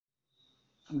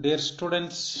Dear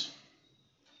students,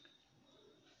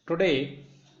 today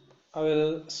I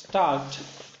will start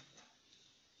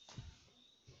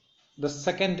the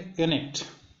second unit.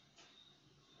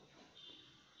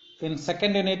 In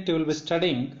second unit you will be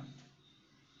studying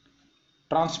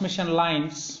transmission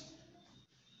lines,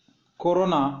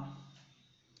 corona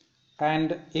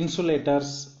and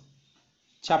insulators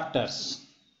chapters.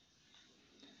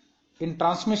 In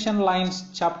transmission lines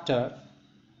chapter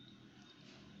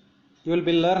you will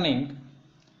be learning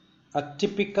a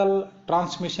typical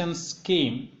transmission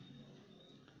scheme,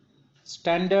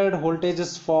 standard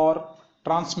voltages for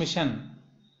transmission,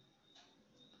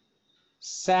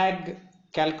 sag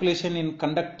calculation in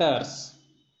conductors,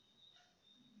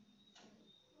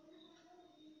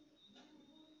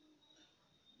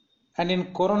 and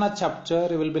in corona chapter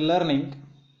you will be learning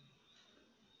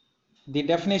the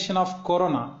definition of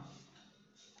corona,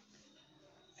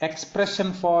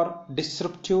 expression for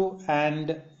disruptive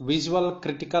and visual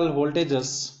critical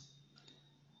voltages,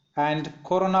 and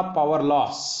corona power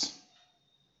loss.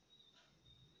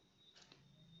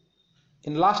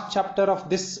 In last chapter of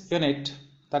this unit,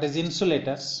 that is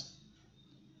insulators,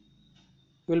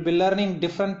 we will be learning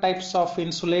different types of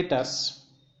insulators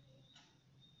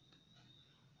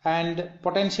and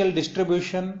potential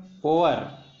distribution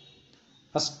over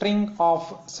a string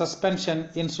of suspension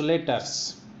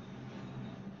insulators.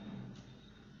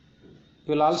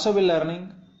 You will also be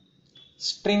learning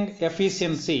string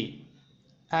efficiency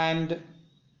and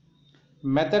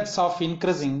methods of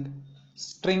increasing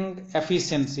string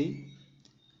efficiency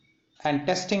and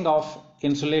testing of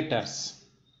insulators.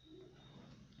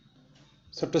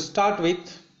 So to start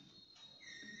with,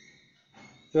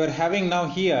 you are having now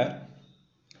here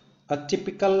a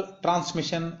typical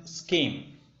transmission scheme.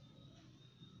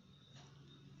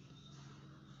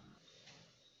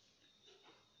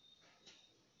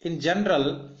 In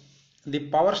general, the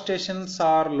power stations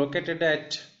are located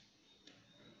at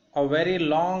a very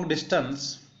long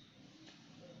distance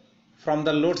from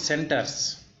the load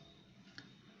centers.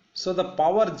 So the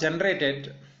power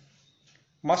generated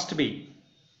must be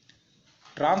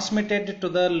transmitted to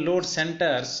the load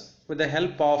centers with the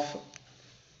help of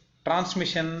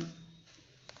transmission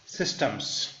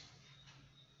systems.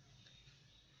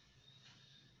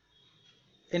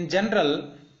 In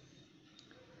general,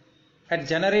 at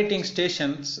generating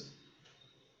stations,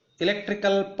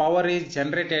 electrical power is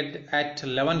generated at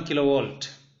 11 kilovolt,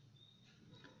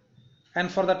 and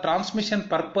for the transmission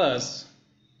purpose,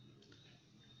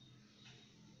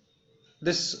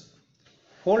 this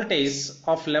voltage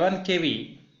of 11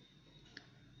 kV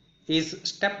is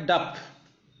stepped up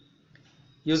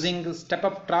using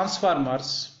step-up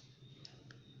transformers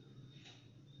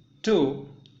to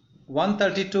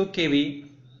 132 kV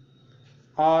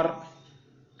or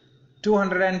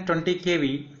 220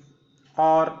 kV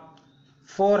or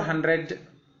 400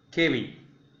 kV.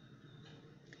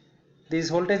 These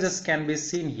voltages can be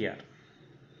seen here.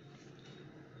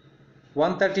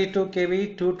 132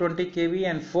 kV, 220 kV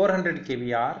and 400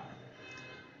 kV are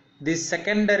the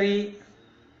secondary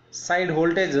side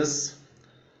voltages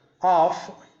of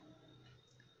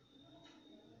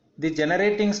the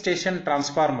generating station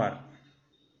transformer.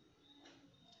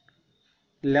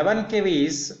 11 kV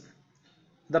is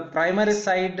the primary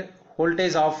side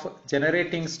voltage of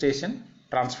generating station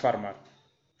transformer.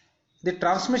 The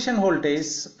transmission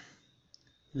voltage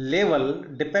level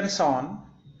depends on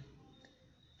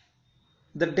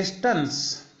the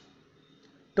distance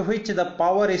to which the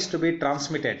power is to be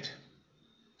transmitted.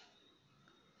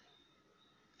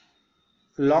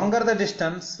 Longer the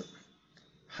distance,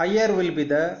 higher will be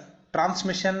the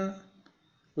transmission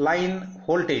line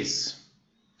voltage.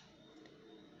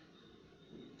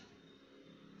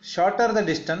 Shorter the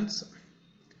distance,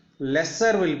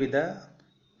 lesser will be the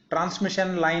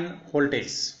transmission line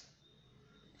voltage.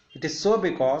 It is so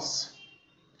because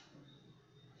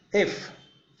if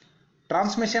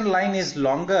transmission line is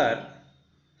longer,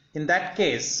 in that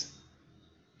case,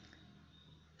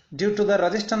 due to the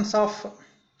resistance of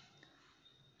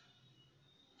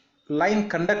line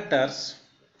conductors,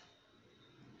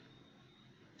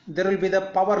 there will be the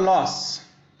power loss,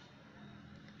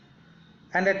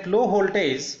 and at low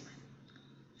voltage,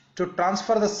 to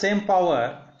transfer the same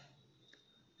power,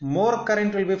 more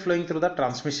current will be flowing through the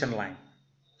transmission line.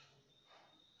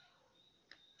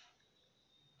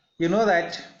 You know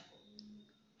that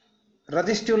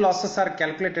resistive losses are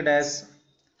calculated as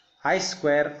I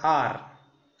square R.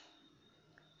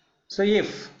 So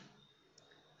if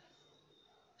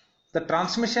the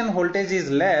transmission voltage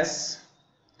is less,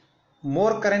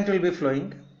 more current will be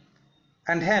flowing,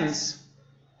 and hence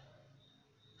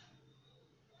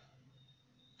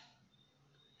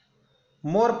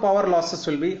more power losses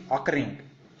will be occurring.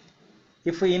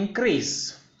 If we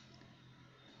increase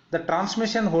the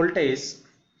transmission voltage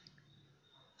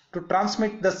to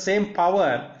transmit the same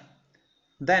power,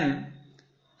 then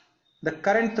the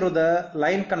current through the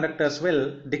line conductors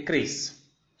will decrease.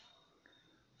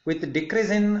 With decrease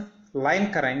in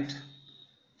line current,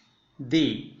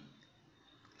 the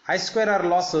I2R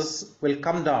losses will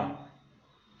come down,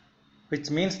 which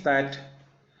means that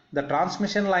the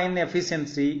transmission line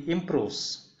efficiency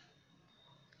improves.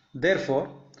 Therefore,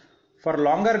 for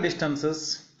longer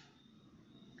distances,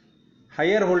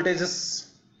 higher voltages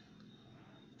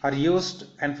are used,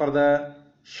 and for the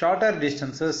shorter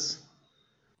distances,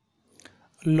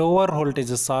 lower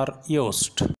voltages are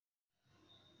used.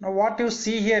 Now what you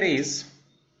see here is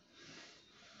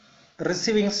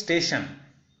receiving station.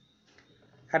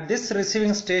 At this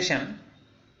receiving station,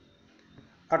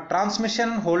 a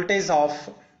transmission voltage of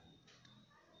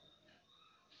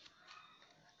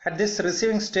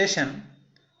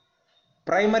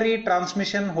primary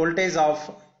transmission voltage of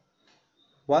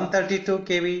 132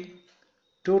 kV,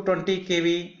 220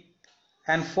 kV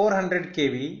and 400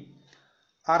 kV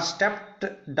are stepped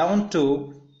down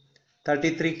to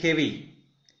 33 kV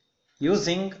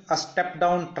using a step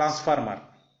down transformer.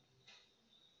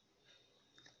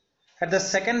 At the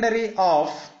secondary of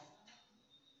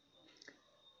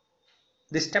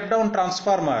the step down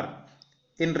transformer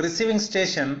in receiving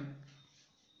station,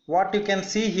 what you can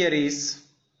see here is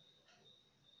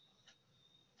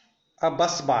a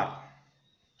bus bar.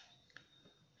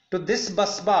 To this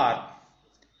bus bar,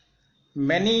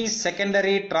 many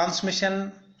secondary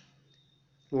transmission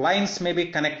lines may be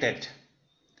connected,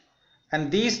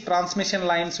 and these transmission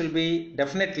lines will be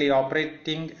definitely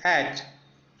operating at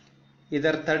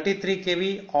either 33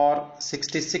 kV or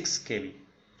 66 kV,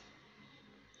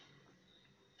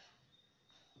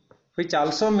 which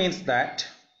also means that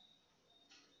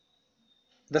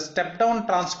the step down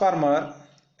transformer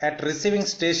at receiving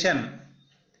station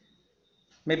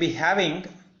may be having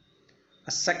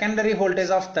a secondary voltage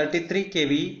of 33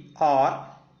 kV or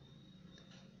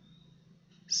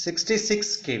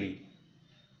 66 kV.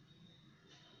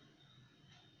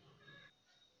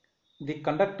 The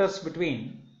conductors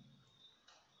between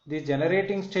the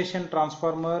generating station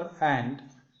transformer and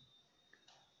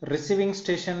receiving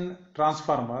station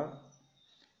transformer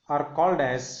are called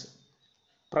as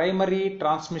primary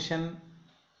transmission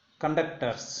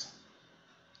conductors.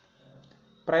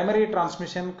 Primary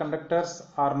transmission conductors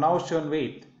are now shown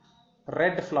with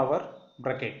red flower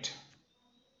bracket.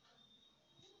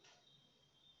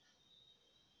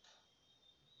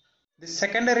 The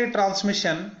secondary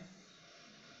transmission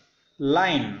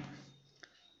line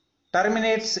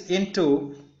terminates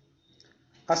into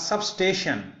a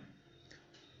substation.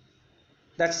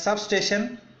 That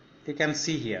substation you can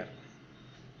see here.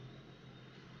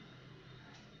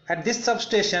 At this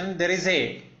substation there is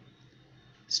a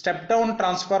step down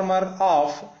transformer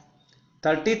of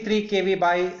 33 kV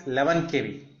by 11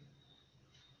 kV,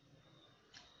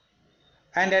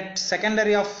 and at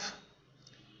secondary of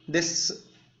this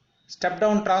step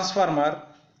down transformer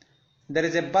there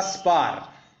is a bus bar.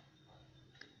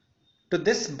 To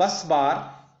this bus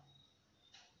bar,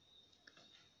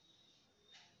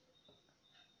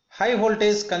 high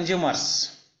voltage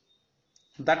consumers,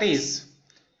 that is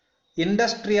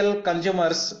industrial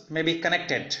consumers, may be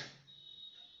connected,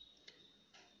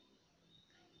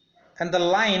 and the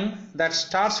line that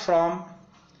starts from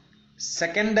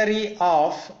secondary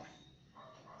of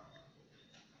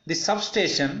the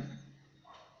substation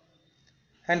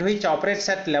and which operates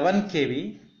at 11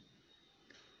 kV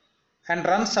and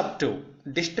runs up to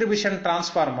distribution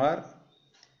transformer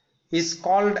is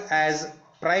called as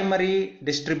primary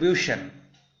distribution.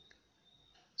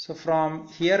 So from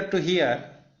here to here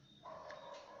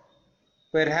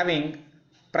we are having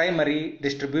primary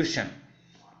distribution,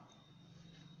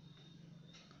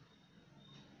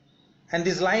 and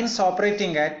these lines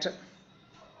operating at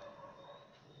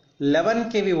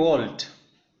 11 kV volt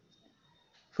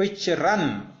which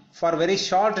run for very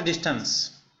short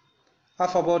distance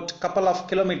of about couple of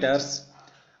kilometers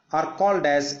are called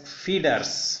as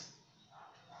feeders.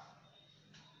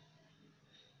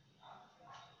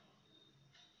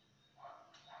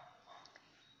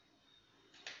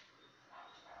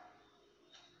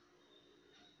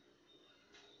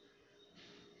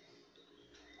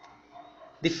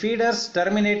 The feeders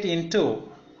terminate into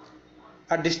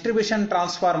a distribution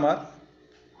transformer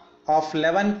of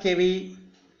 11 kV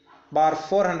bar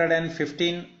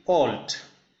 415 volt.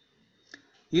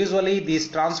 Usually these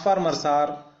transformers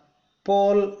are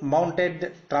pole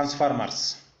mounted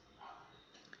transformers.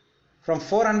 From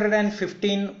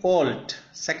 415 volt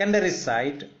secondary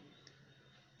side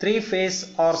three-phase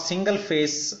or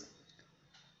single-phase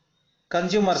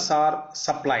consumers are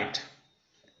supplied.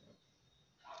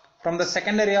 From the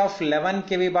secondary of 11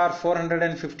 kV bar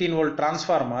 415 volt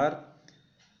transformer,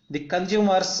 the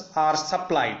consumers are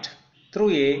supplied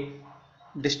through a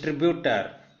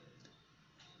distributor.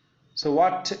 So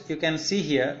what you can see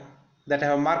here that I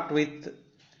have marked with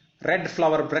red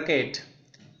flower bracket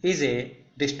is a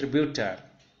distributor.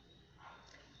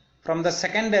 From the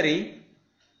secondary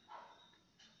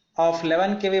of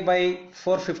 11 kV by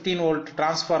 415 volt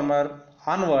transformer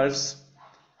onwards,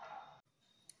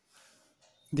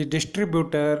 the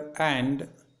distributor and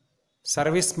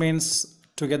service mains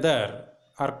together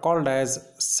are called as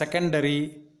secondary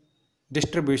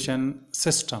distribution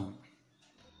system.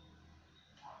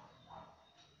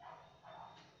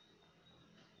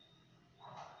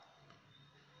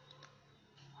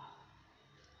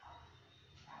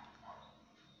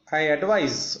 I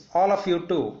advise all of you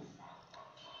to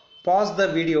pause the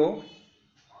video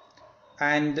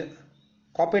and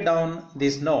copy down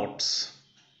these notes.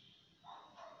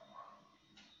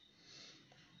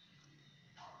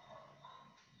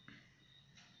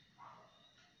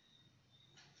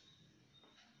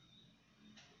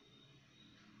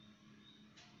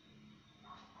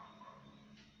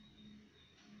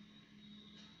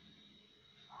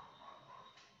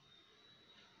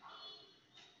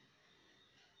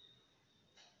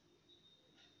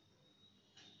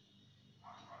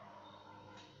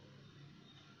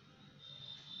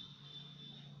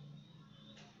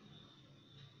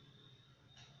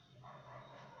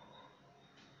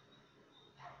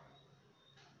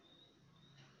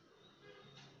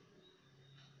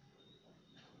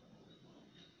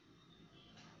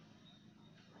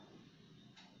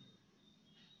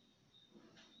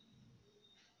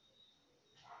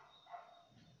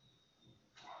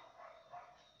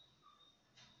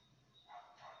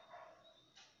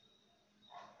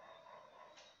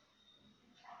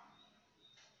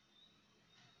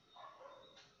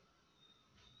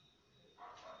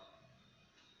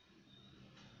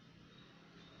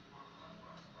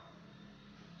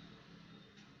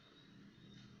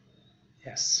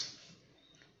 Yes.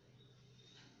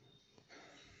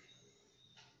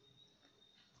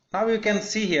 Now you can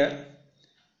see here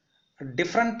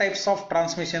different types of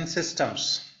transmission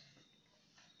systems.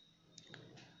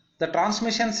 The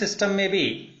transmission system may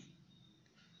be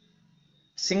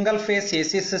single phase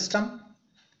AC system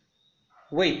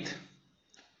with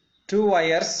two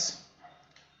wires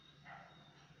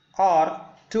or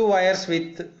two wires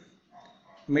with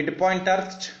midpoint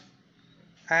earthed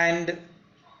and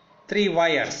three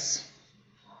wires.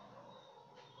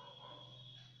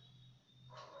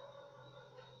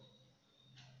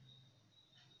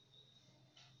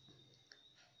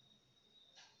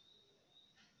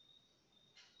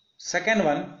 Second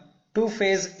one,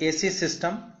 two-phase AC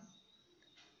system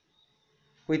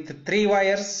with three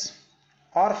wires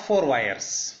or four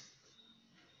wires.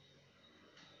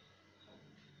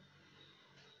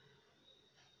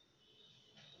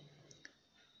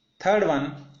 Third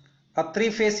one, a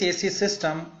three-phase AC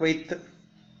system with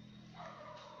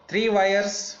three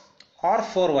wires or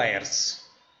four wires.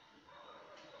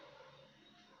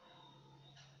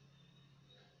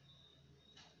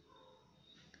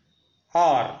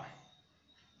 Or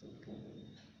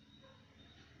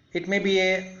it may be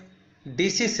a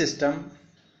DC system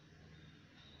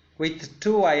with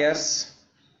two wires,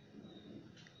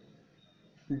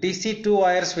 DC two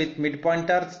wires with midpoint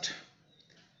earthed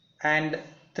and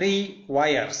three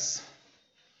wires.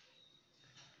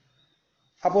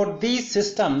 About these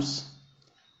systems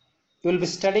you will be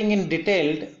studying in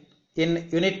detail in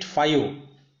Unit 5.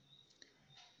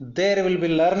 There you will be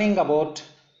learning about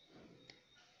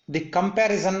the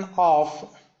comparison of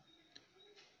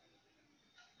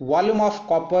volume of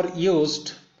copper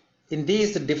used in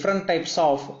these different types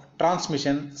of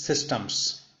transmission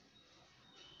systems.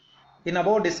 In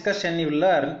above discussion you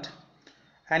learned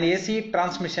an AC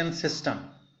transmission system,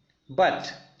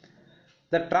 but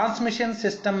the transmission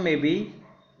system may be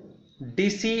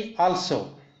DC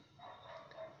also.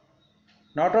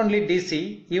 Not only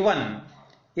DC, even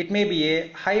it may be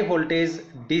a high voltage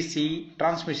DC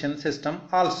transmission system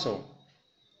also.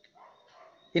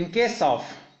 In case of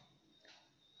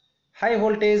high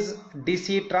voltage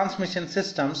DC transmission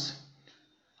systems,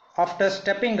 after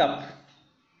stepping up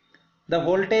the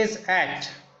voltage at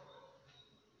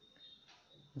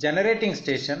generating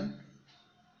station,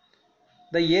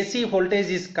 the AC voltage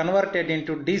is converted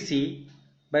into DC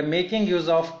by making use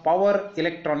of power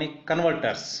electronic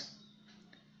converters,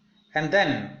 and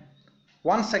then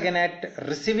once again at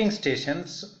receiving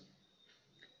stations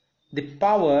the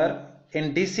power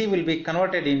in DC will be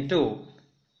converted into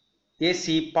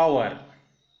AC power.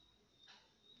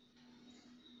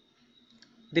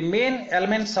 The main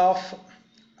elements of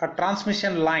a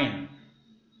transmission line.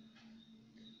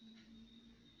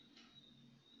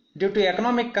 Due to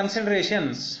economic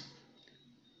considerations,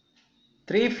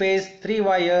 three-phase,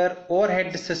 three-wire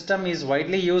overhead system is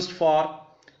widely used for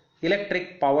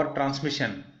electric power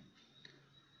transmission.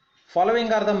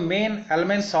 Following are the main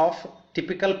elements of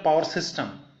typical power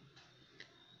system.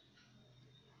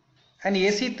 An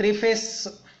AC three-phase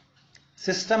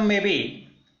system may be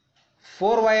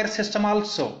four-wire system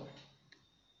also,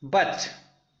 but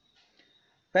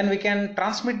when we can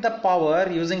transmit the power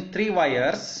using three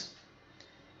wires,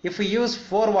 if we use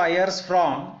four wires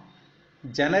from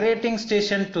generating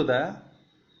station to the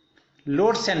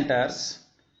load centers,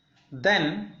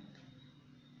 then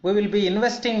we will be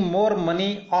investing more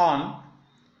money on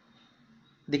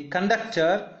the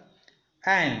conductor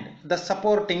and the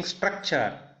supporting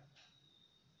structure.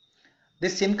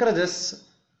 This increases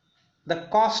the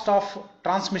cost of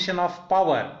transmission of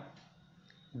power.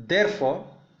 Therefore,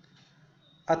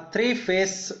 a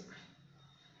three-phase,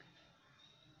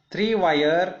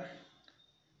 three-wire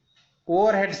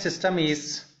overhead system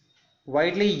is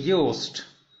widely used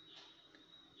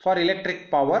for electric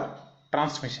power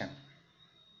transmission.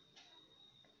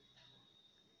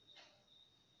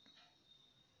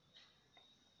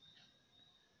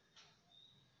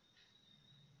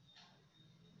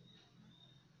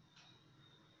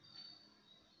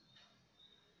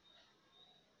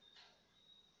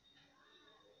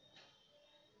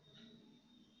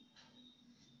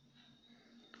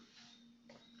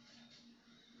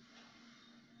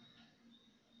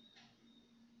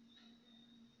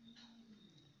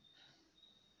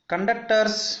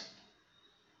 Conductors,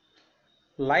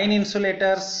 line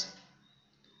insulators,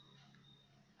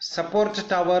 support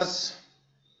towers,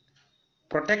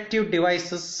 protective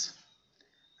devices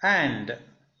and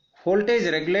voltage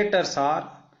regulators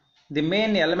are the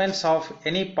main elements of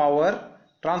any power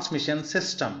transmission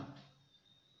system.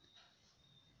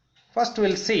 First we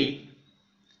will see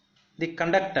the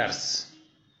conductors.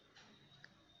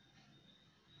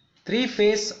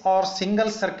 Three-phase or single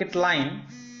circuit line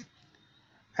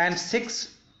and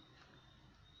 6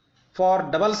 for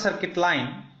double circuit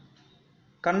line,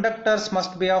 conductors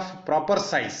must be of proper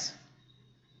size.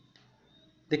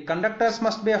 The conductors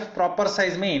must be of proper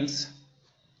size means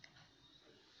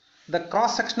the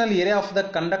cross-sectional area of the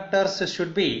conductors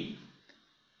should be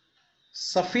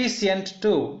sufficient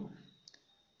to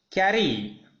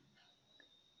carry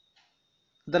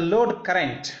the load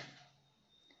current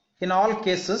in all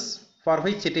cases for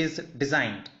which it is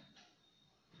designed.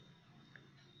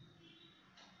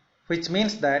 Which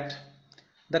means that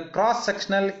the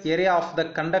cross-sectional area of the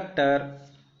conductor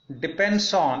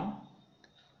depends on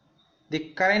the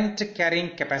current carrying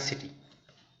capacity.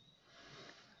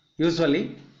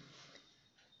 Usually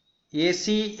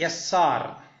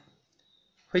ACSR,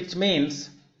 which means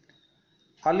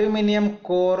aluminum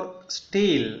core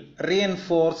steel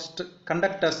reinforced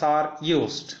conductors are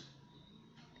used.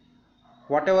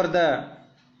 Whatever the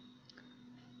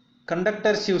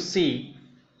conductors you see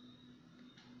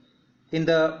in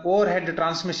the overhead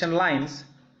transmission lines,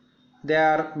 they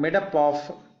are made up of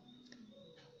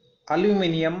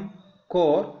aluminum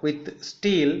core with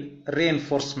steel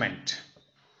reinforcement,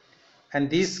 and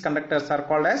these conductors are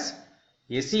called as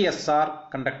ACSR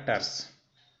conductors.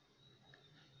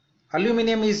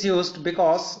 Aluminum is used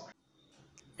because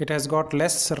it has got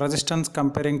less resistance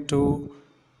comparing to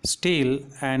steel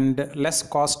and less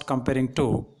cost comparing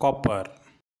to copper.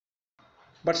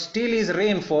 But steel is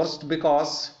reinforced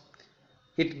because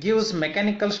it gives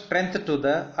mechanical strength to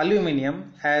the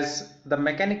aluminum, as the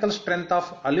mechanical strength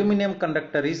of aluminum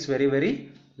conductor is very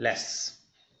less.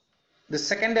 The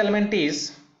second element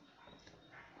is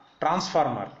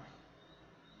transformer.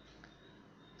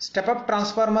 Step-up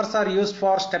transformers are used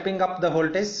for stepping up the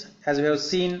voltage, as we have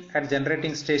seen at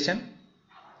generating station,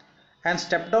 and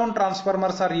step-down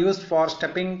transformers are used for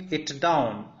stepping it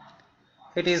down.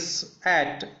 It is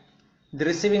at the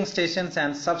receiving stations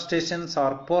and substations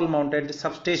or pole mounted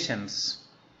substations.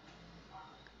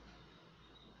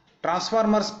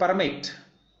 Transformers permit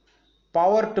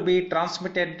power to be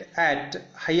transmitted at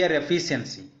higher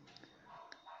efficiency.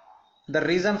 The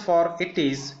reason for it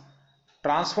is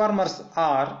transformers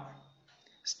are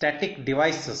static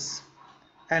devices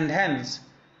and hence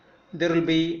there will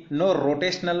be no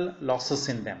rotational losses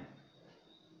in them.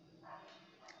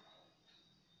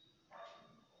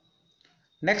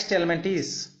 Next element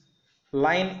is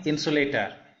line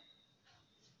insulator.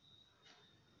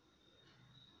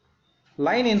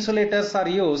 Line insulators are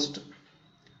used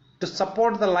to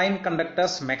support the line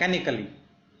conductors mechanically,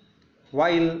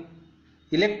 while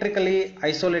electrically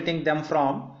isolating them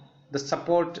from the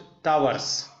support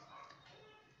towers.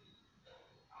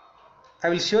 I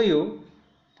will show you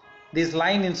these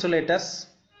line insulators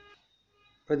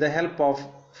with the help of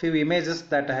few images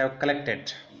that I have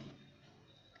collected.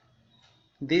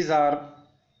 These are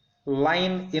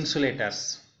line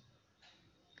insulators.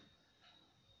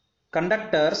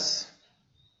 Conductors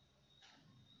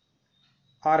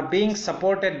are being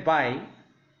supported by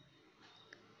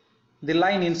the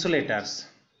line insulators.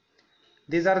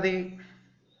 These are the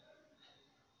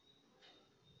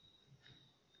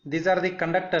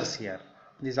conductors here.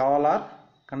 These all are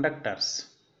conductors,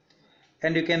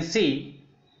 and you can see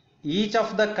each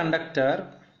of the conductor,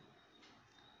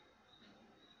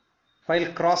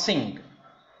 while crossing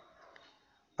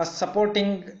a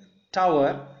supporting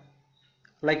tower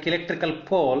like electrical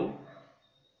pole,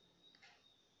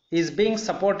 is being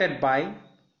supported by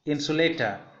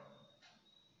insulator.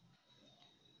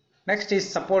 Next is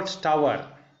support tower.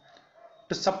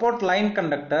 To support line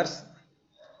conductors,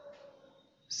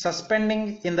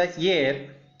 suspending in the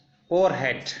air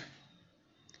overhead.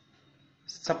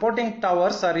 Supporting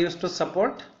towers are used to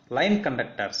support line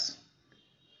conductors.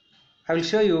 I will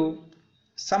show you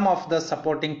some of the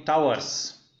supporting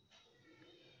towers.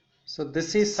 So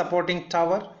this is supporting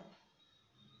tower.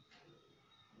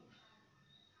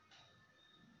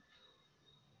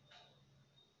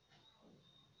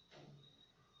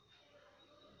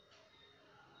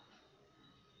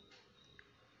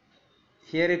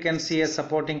 Here you can see a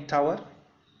supporting tower.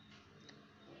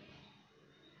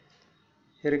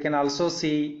 Here you can also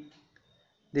see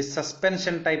the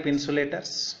suspension type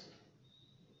insulators.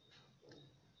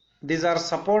 These are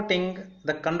supporting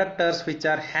the conductors which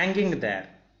are hanging there.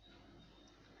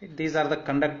 These are the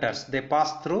conductors. They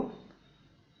pass through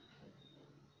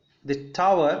the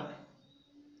tower,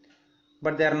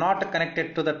 but they are not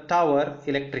connected to the tower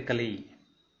electrically.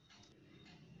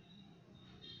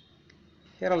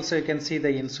 Here also you can see the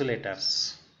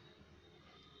insulators.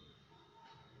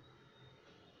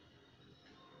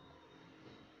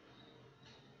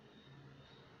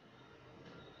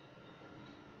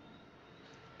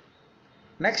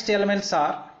 Next elements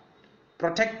are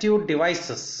protective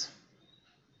devices.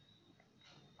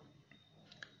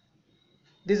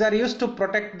 These are used to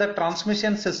protect the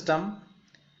transmission system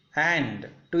and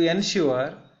to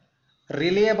ensure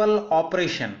reliable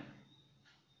operation.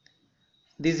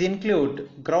 These include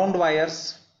ground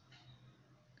wires,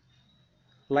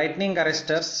 lightning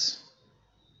arresters,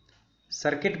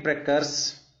 circuit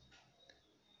breakers,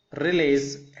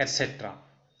 relays, etc.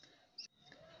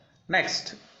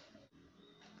 Next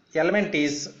element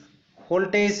is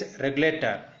voltage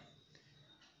regulator.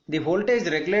 The voltage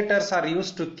regulators are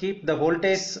used to keep the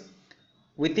voltage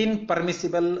within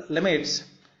permissible limits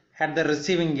at the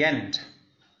receiving end.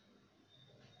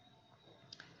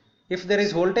 If there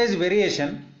is voltage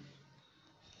variation,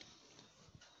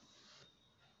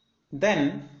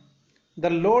 then the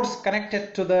loads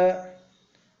connected to the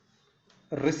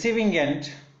receiving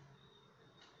end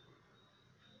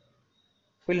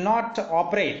will not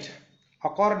operate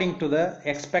according to the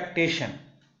expectation.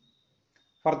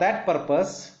 For that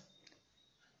purpose,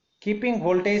 keeping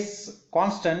voltage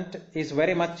constant is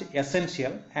very much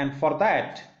essential, and for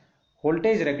that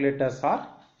voltage regulators are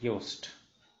used.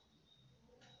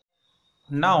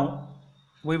 Now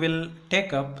we will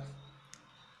take up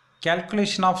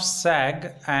calculation of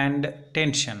sag and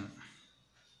tension.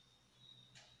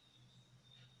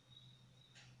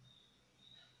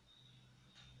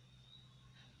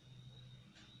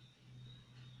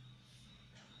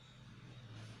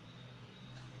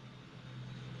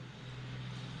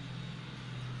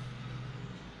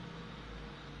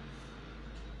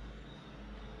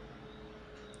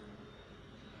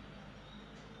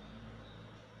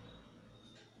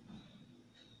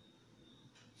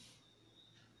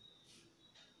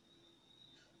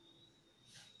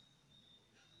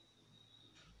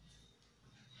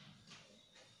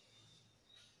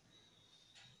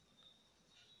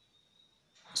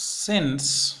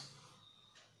 Since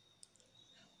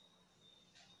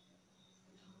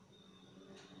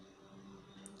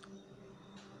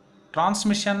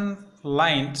transmission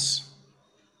lines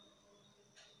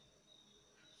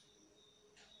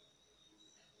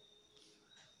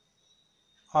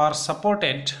are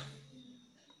supported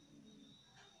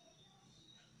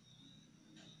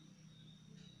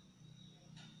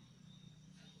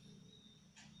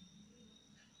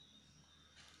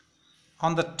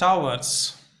on the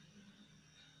towers,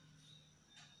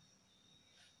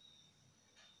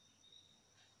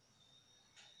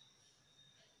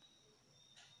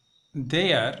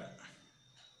 their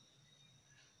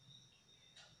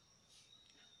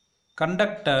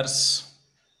conductors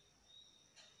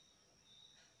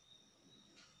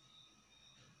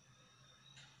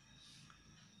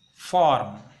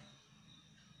form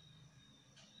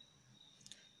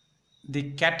the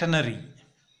catenary.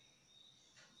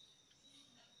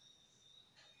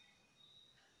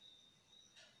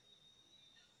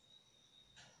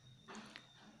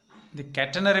 The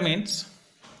catenary means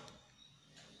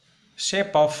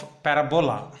shape of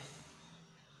parabola.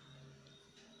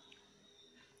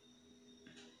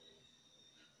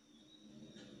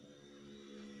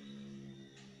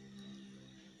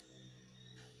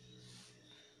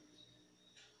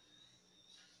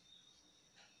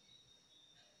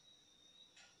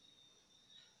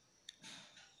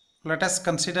 Let us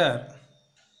consider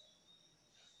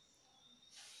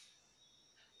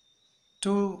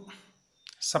two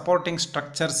supporting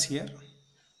structures here.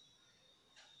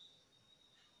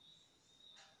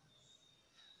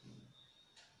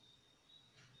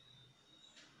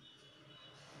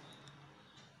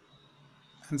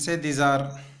 And say these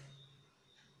are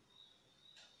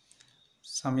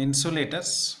some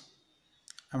insulators.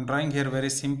 I am drawing here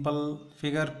very simple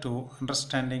figure to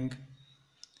understanding.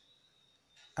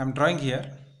 I am drawing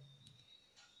here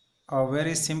a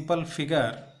very simple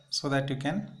figure so that you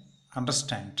can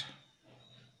understand.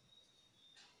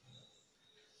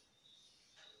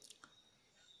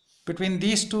 Between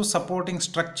these two supporting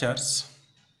structures,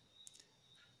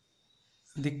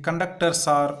 the conductors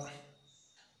are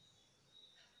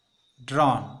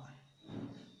drawn.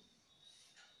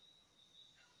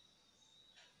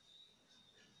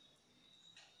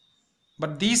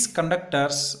 But these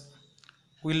conductors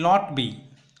will not be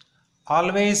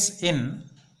always in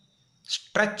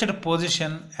stretched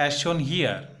position as shown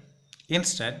here.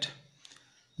 Instead,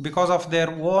 because of their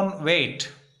own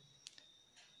weight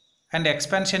and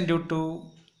expansion due to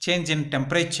change in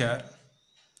temperature,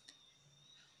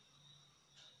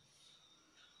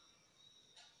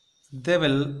 they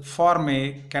will form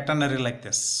a catenary like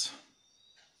this.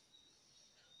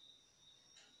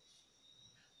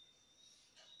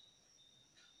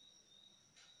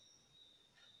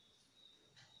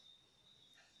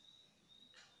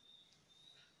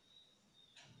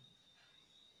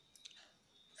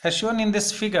 As shown in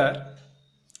this figure,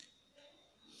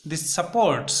 the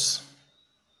supports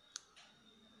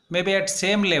may be at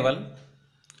same level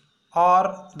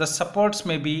or the supports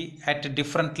may be at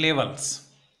different levels.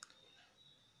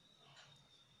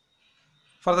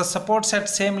 For the supports at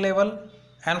same level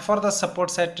and for the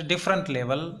supports at different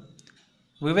level,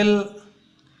 we will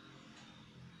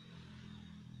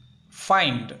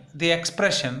find the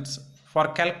expressions for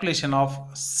calculation of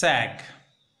sag.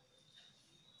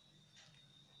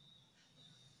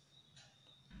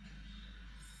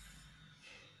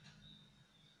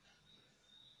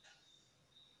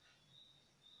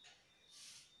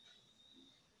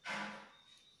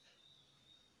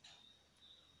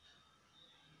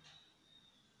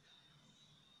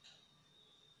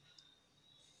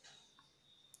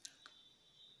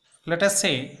 Let us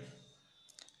say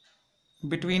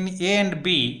between A and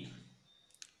B,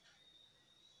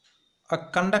 a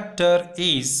conductor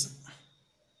is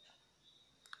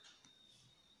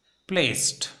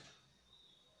placed.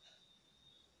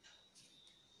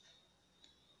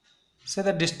 Say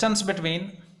the distance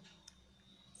between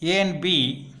A and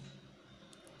B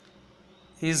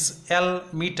is L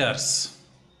meters,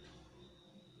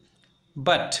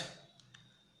 but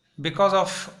because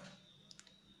of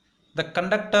the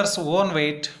conductor's own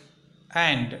weight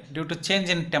and due to change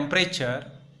in temperature,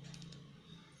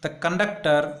 the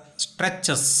conductor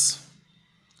stretches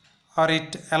or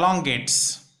it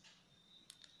elongates.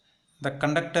 The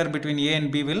conductor between A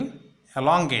and B will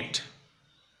elongate.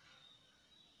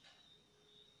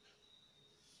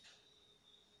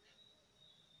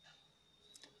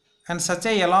 And such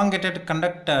a elongated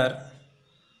conductor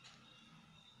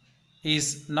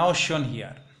is now shown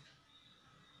here.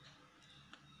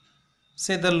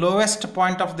 Say the lowest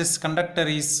point of this conductor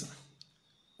is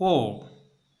O.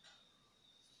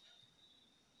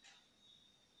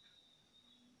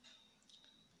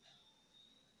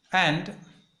 And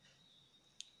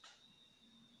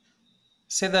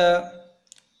say the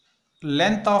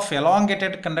length of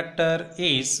elongated conductor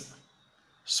is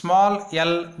small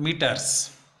l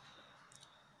meters.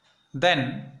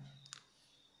 Then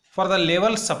for the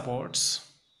level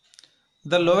supports,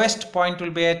 the lowest point will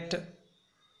be at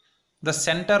the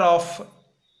center of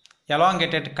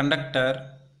elongated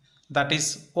conductor, that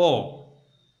is O.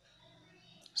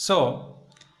 So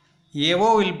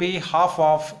AO will be half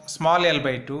of small l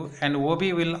by 2 and OB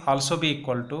will also be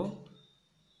equal to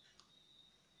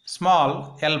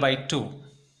small l by 2.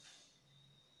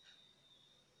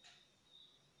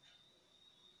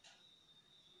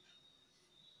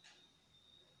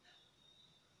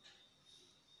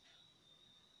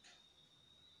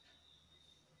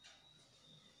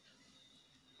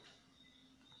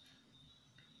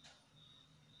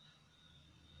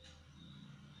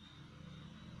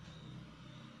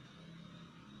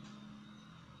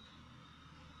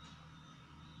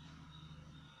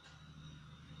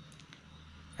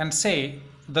 and say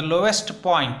the lowest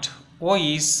point O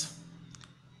is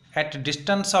at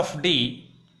distance of D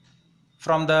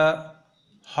from the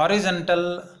horizontal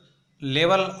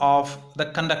level of the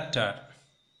conductor.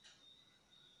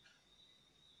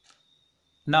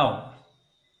 Now,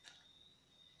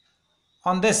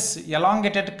 on this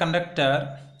elongated conductor,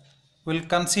 we'll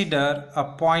consider a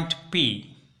point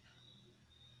P.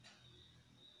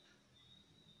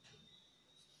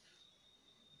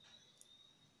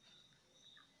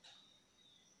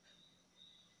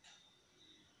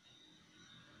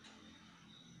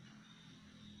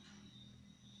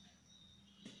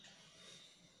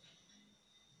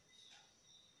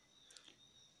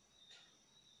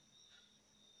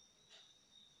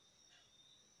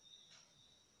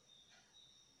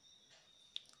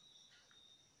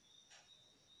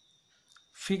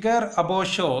 Figure above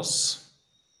shows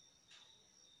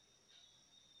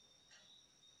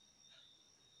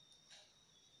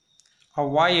a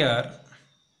wire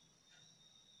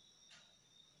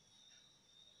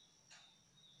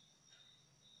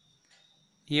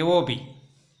AOB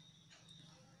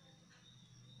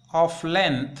of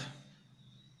length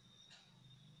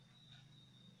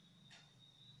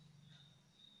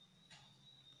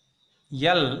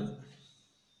L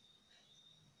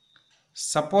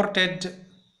supported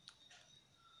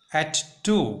at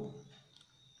two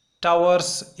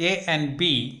towers A and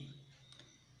B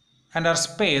and are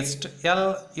spaced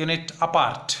L unit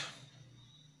apart.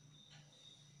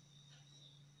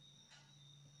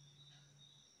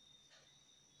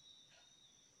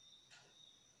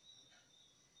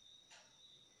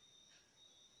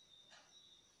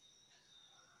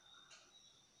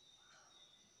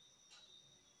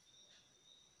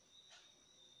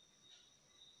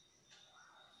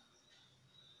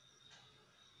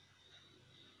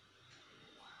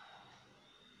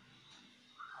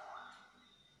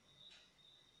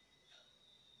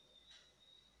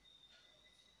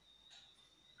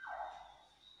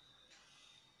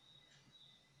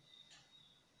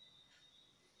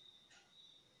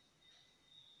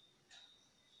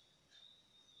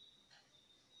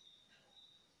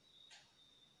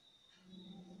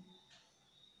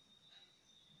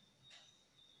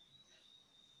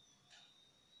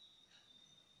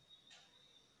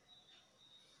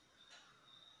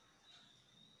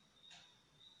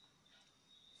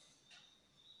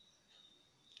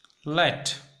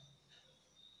 Let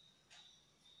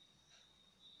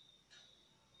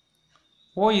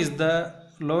O is the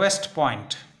lowest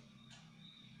point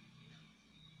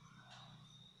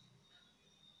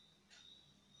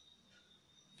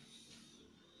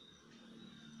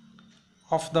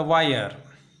of the wire.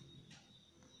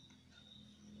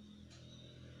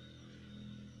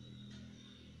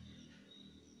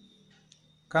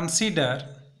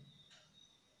 Consider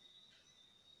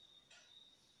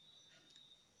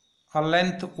a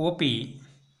length OP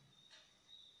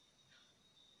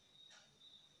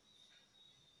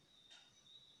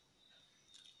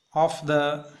of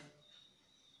the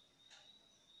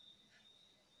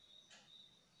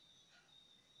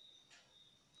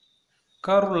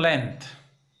curve length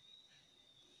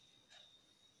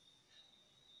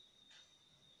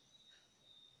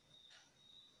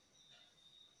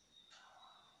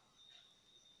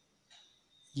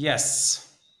S.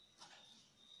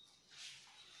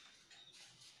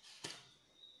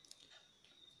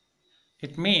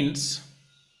 It means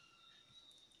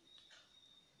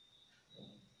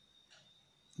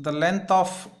the length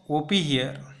of OP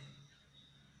here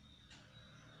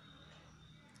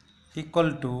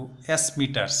equal to S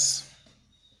meters.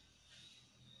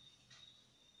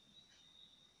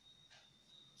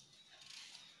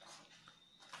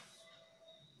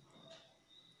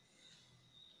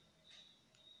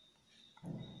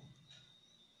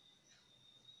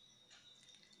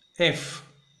 If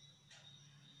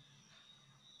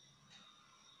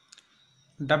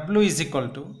W is equal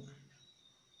to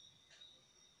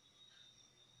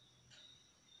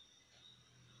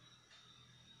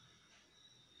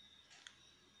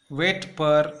weight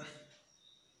per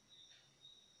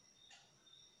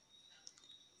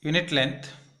unit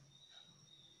length,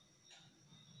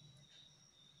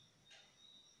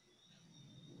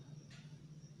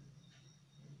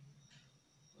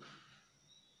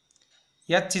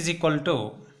 H is equal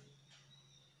to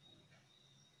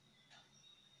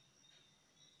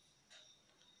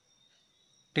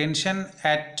tension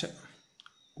at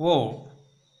O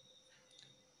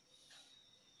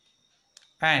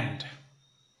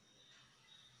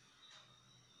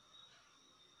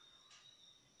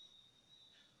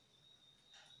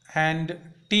and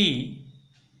T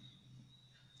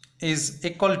is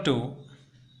equal to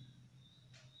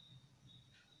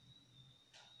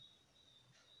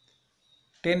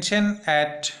tension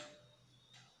at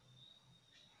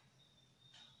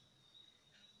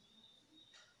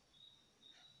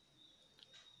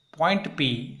point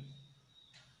P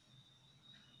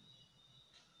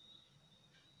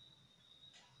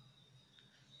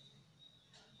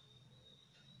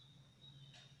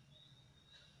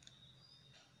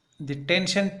the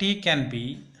tension T can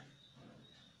be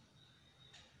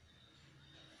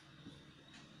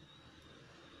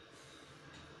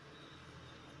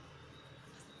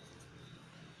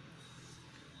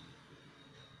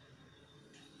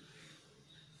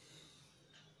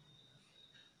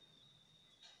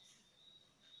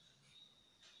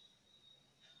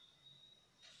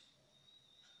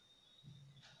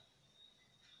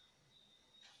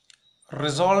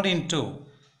resolved into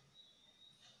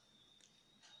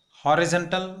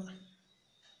horizontal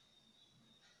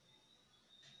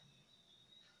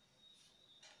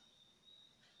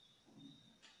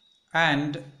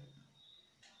and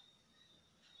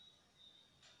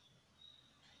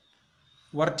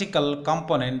vertical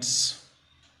components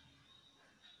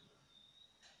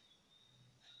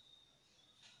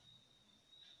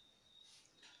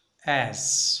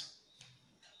as.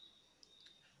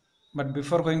 But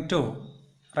before going to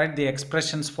write the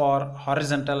expressions for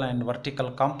horizontal and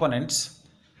vertical components,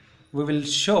 we will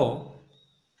show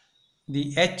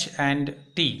the H and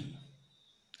T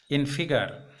in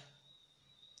figure.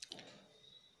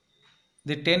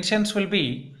 The tensions will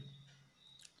be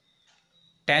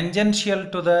tangential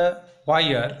to the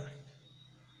wire.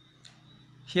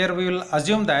 Here we will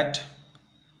assume that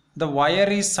the wire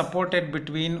is supported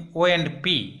between O and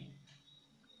P.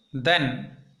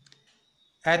 Then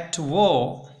at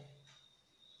O,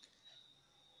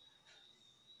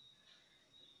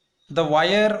 the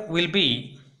wire will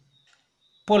be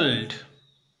pulled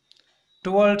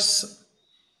towards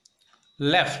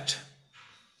left,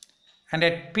 and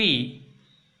at P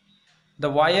the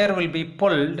wire will be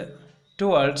pulled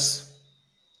towards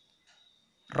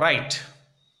right.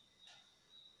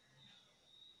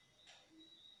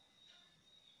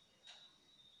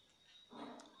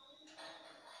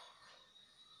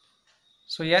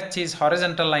 So H is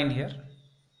horizontal line here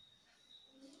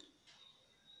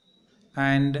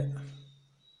and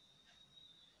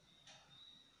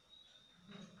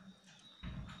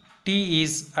T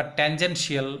is a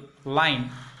tangential line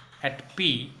at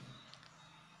P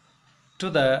to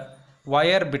the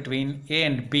wire between A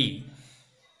and B.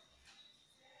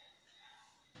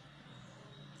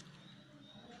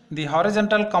 The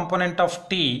horizontal component of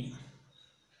T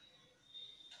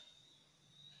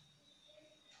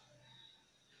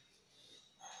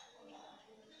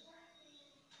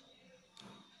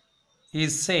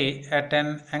is, say, at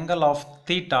an angle of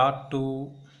theta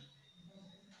to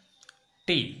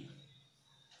T.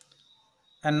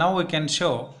 And now we can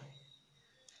show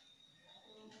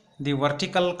the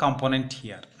vertical component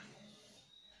here.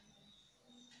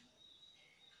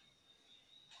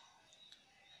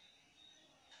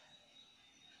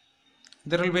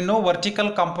 There will be no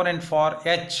vertical component for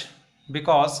H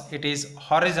because it is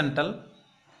horizontal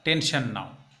tension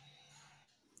now.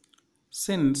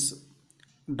 Since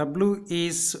W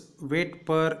is weight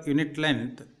per unit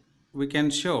length, we can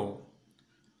show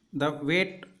the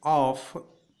weight of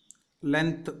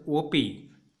length OP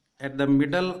at the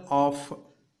middle of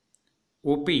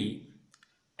OP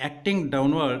acting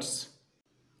downwards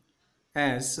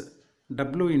as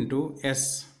W into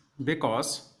S,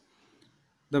 because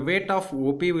the weight of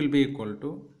OP will be equal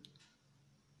to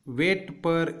weight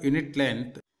per unit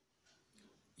length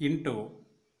into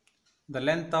the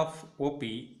length of OP,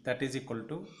 that is equal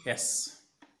to S.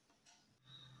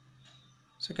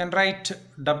 So you can write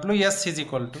WS is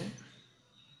equal to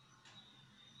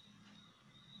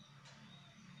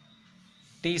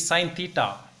T sin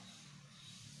theta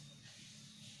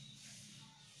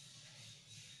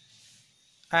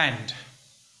and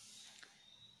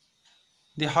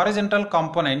the horizontal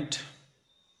component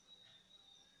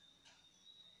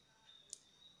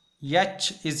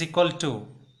H is equal to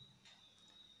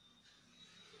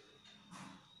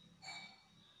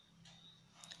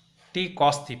T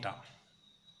cos theta.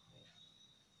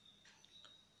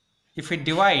 If we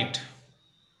divide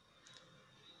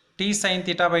T sin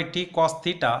theta by T cos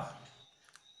theta,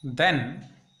 then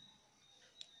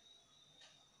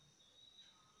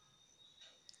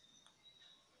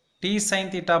T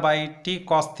sin theta by T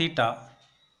cos theta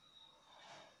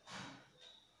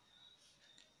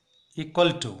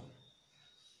equal to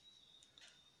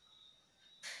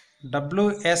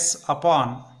WS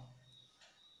upon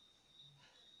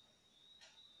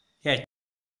H.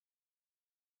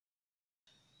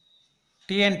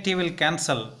 T and T will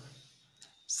cancel.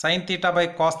 Sin theta by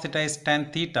cos theta is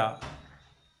tan theta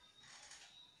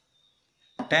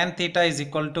tan theta is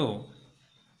equal to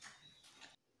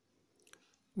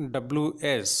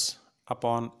Ws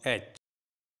upon H.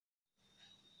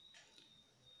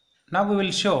 Now we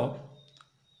will show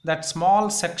that small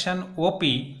section OP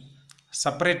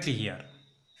separately here.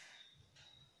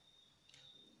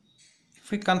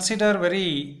 If we consider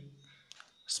very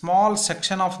small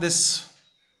section of this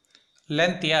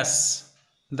length S,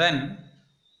 then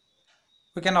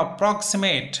we can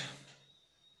approximate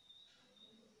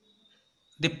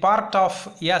the part of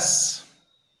S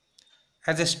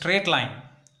as a straight line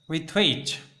with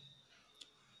which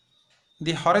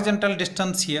the horizontal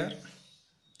distance here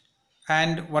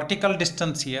and vertical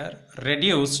distance here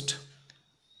reduced,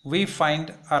 we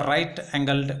find a right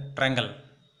angled triangle.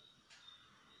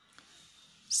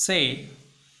 Say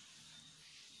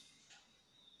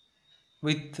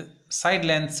with side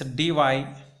lengths dy,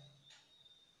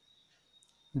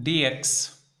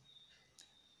 dx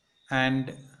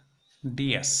and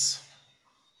ds.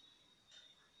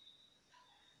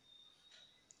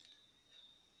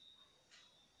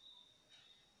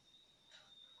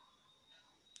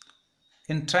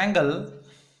 In triangle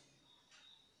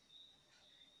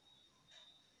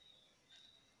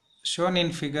shown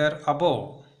in figure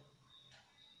above,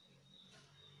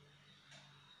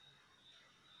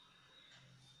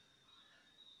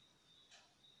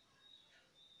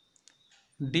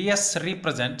 ds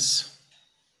represents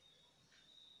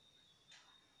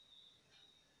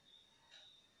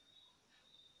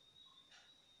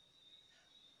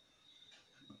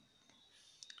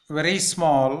very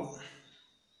small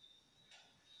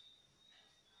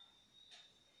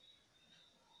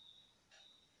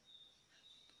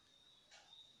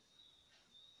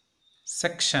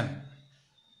section,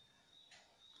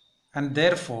 and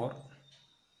therefore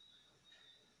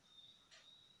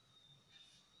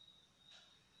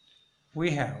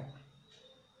we have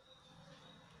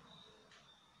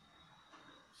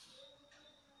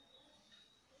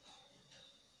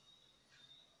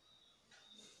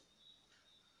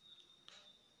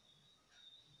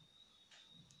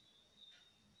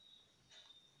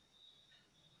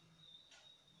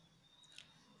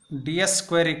ds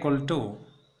square equal to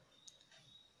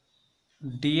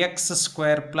dx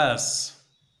square plus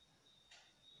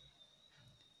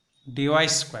dy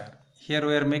square. Here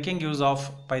we are making use of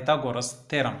Pythagoras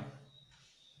theorem.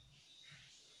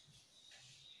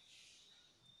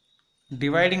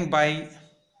 Dividing by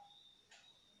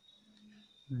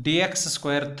dx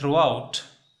square throughout,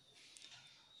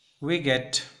 we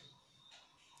get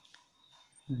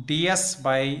ds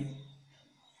by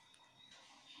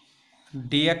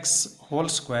dx whole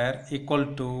square equal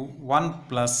to 1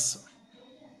 plus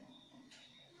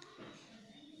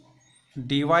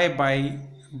dy by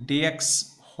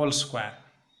dx whole square.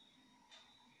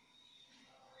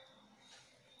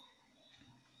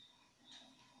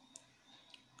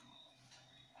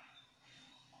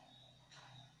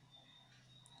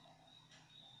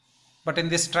 But in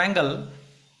this triangle,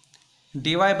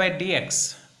 dy by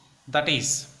dx, that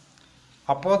is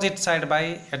opposite side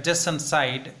by adjacent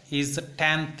side, is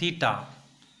tan theta.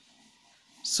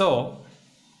 So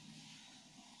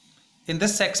in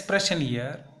this expression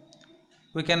here,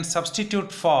 we can substitute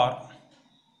for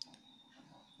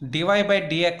dy by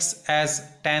dx as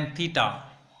tan theta.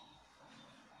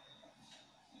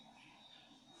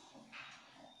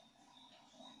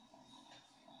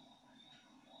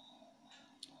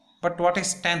 But what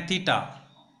is tan theta?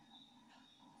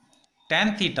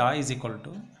 Tan theta is equal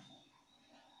to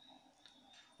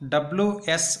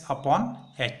Ws upon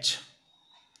H.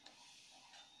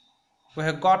 We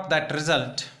have got that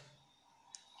result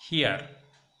here.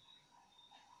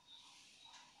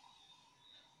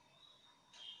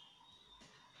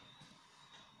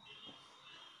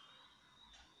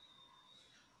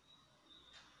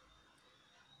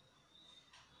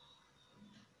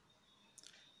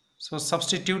 So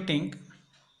substituting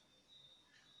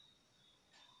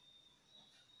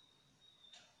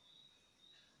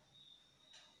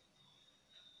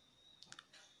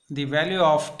the value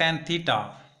of tan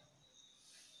theta,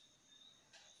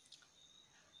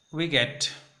 we get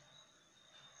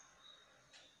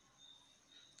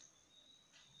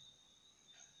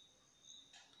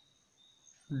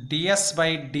ds by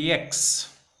dx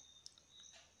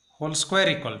whole square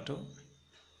equal to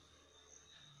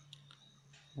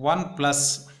 1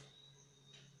 plus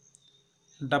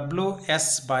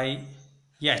Ws by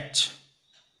H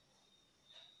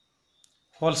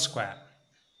whole square.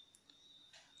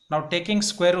 Now taking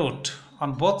square root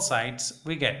on both sides,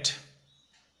 we get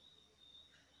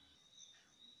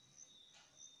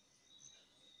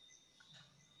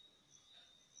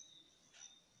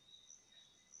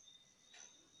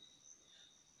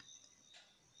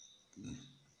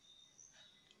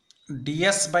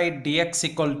ds by dx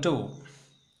equal to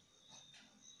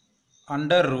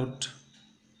under root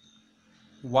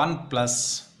 1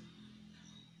 plus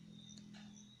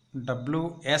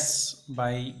ws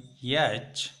by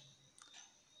h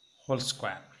whole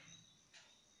square.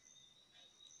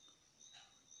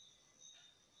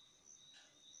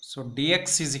 So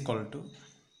dx is equal to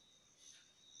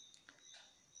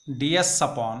ds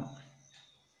upon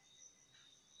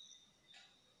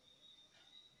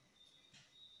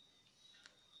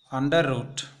under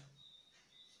root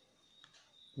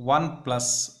 1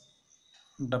 plus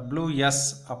ws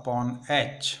upon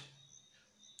h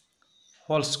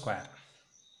whole square.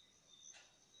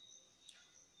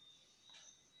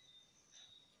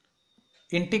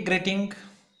 Integrating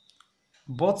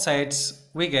both sides,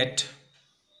 we get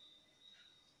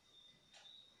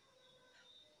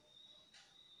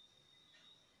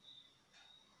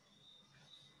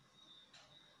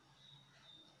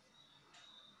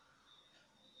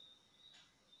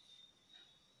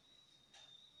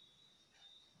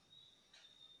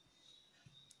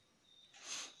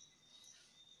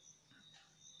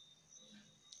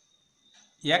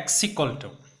x equal to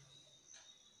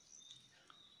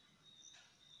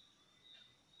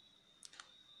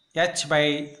h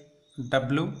by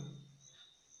w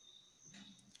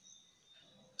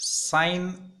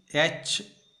sin h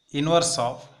inverse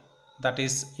of, that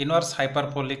is inverse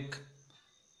hyperbolic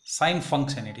sine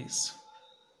function, it is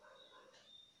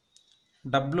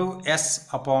ws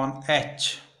upon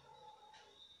h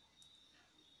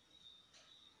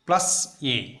plus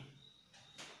a,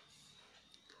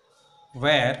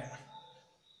 where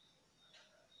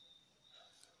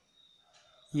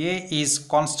a is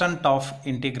constant of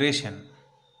integration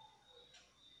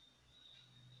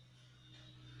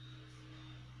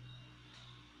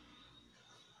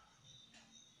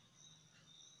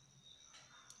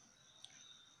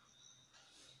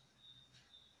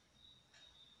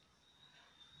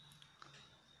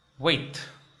with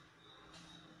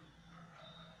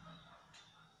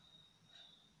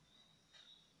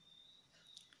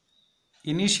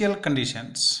initial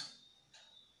conditions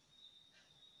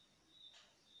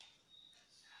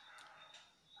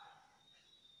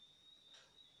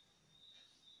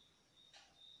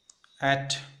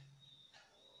at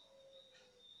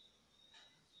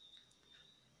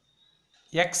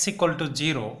x equal to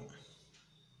 0,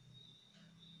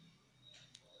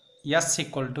 s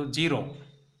equal to 0.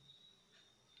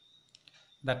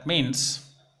 That means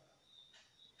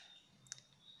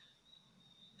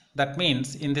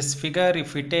in this figure,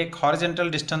 if we take horizontal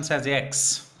distance as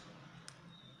x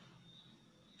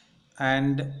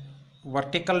and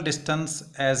vertical distance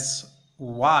as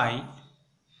y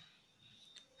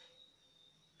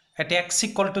at x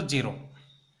equal to 0,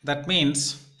 that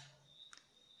means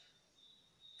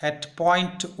at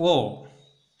point O,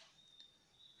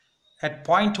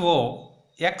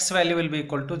 x value will be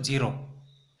equal to 0,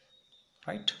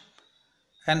 right?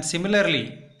 And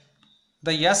similarly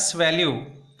the s value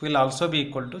will also be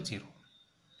equal to 0.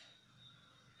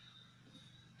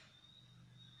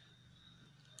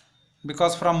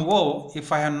 Because from O,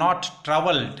 if I have not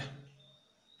traveled,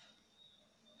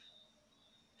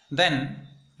 then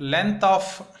length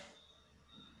of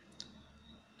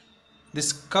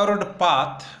this curved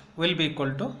path will be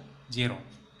equal to 0.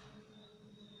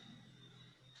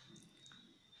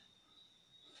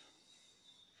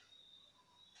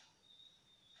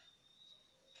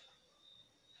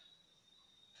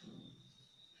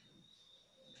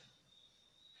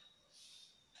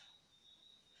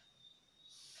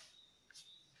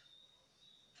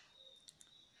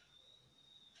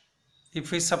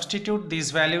 If we substitute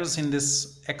these values in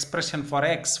this expression for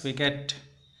x, we get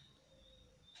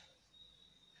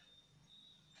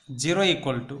 0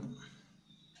 equal to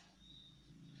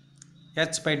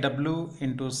h by w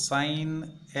into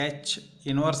sin h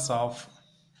inverse of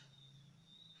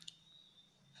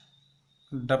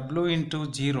w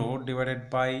into 0 divided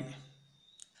by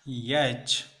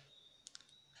h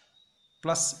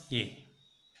plus a.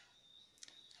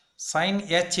 Sin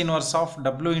h inverse of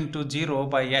w into 0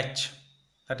 by h,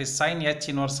 that is sin h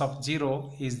inverse of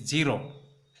 0 is 0.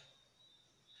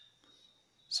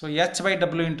 So h by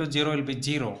w into 0 will be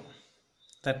 0.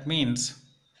 That means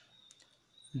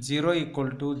 0 equal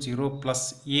to 0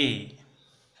 plus a,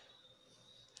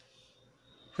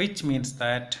 which means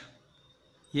that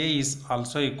a is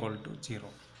also equal to 0.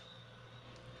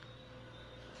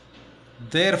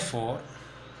 Therefore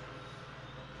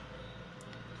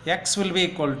x will be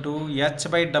equal to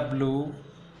h by w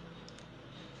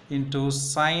into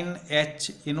sin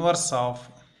h inverse of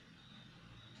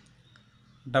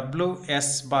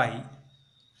ws by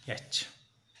h.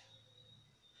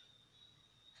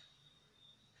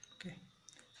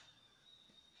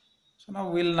 So now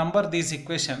we'll number these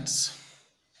equations.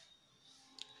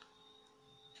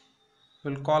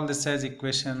 We'll call this as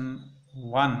equation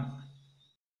 1.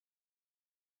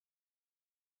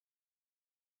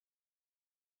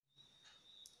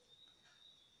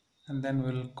 And then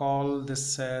we'll call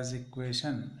this as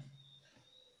equation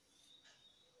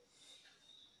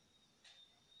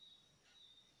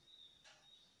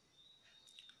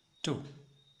 2.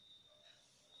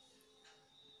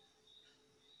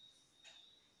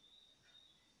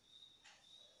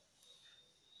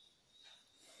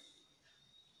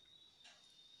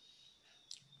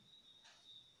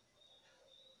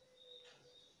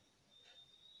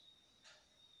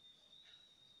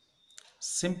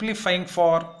 Simplifying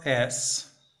for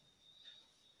s,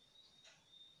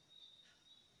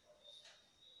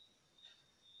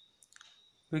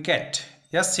 we get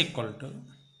s equal to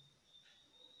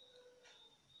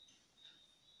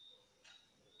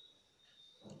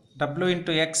w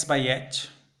into x by h.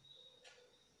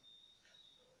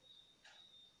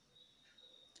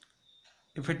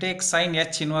 If we take sin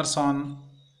h inverse on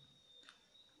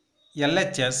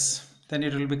LHS, then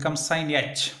it will become sin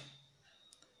h.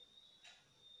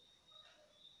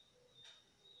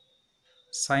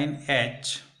 Sin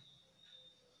h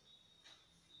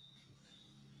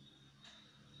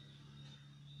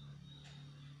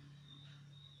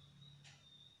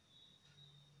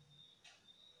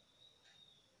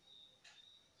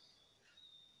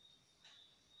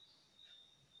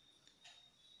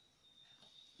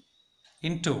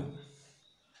into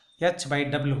h by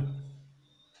w.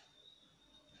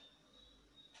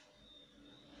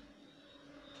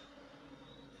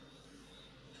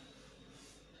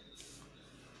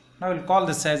 Now we'll call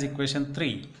this as equation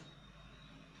 3.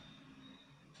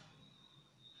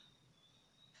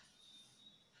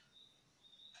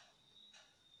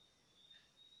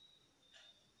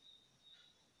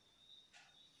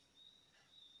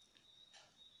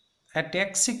 At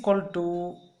x equal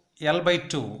to L by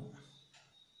 2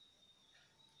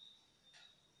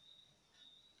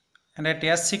 and at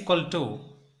s equal to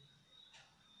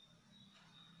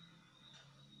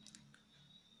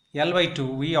L by 2,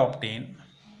 we obtain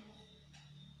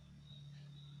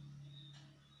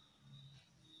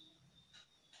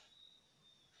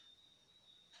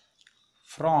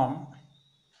from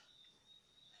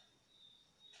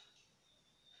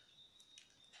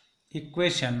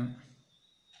equation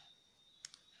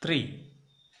 3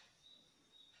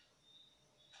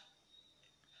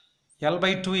 L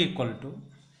by 2 equal to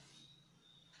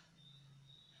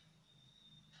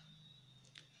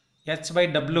h by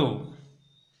w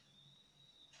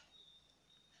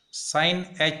sin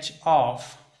h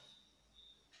of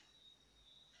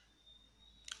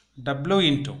w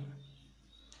into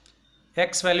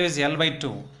x value is L by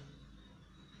 2.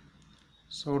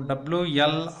 So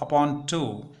WL upon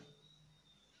 2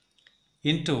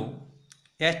 into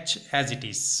h as it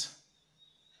is,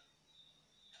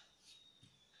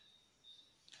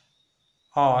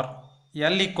 or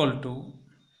L equal to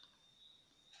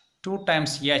 2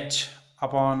 times h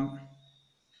upon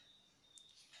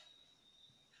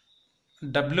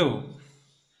w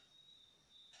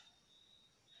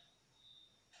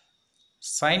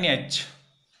sin h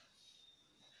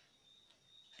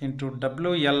into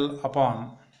WL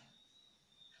upon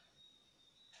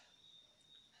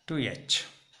 2h.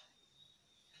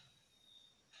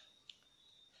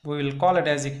 We will call it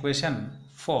as equation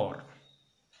 4.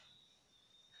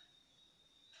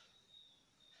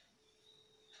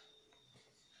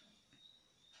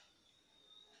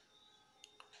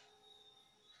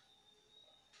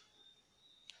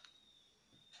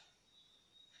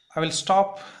 I will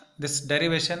stop this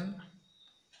derivation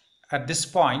at this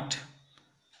point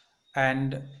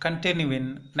and continue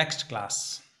in next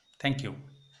class. Thank you.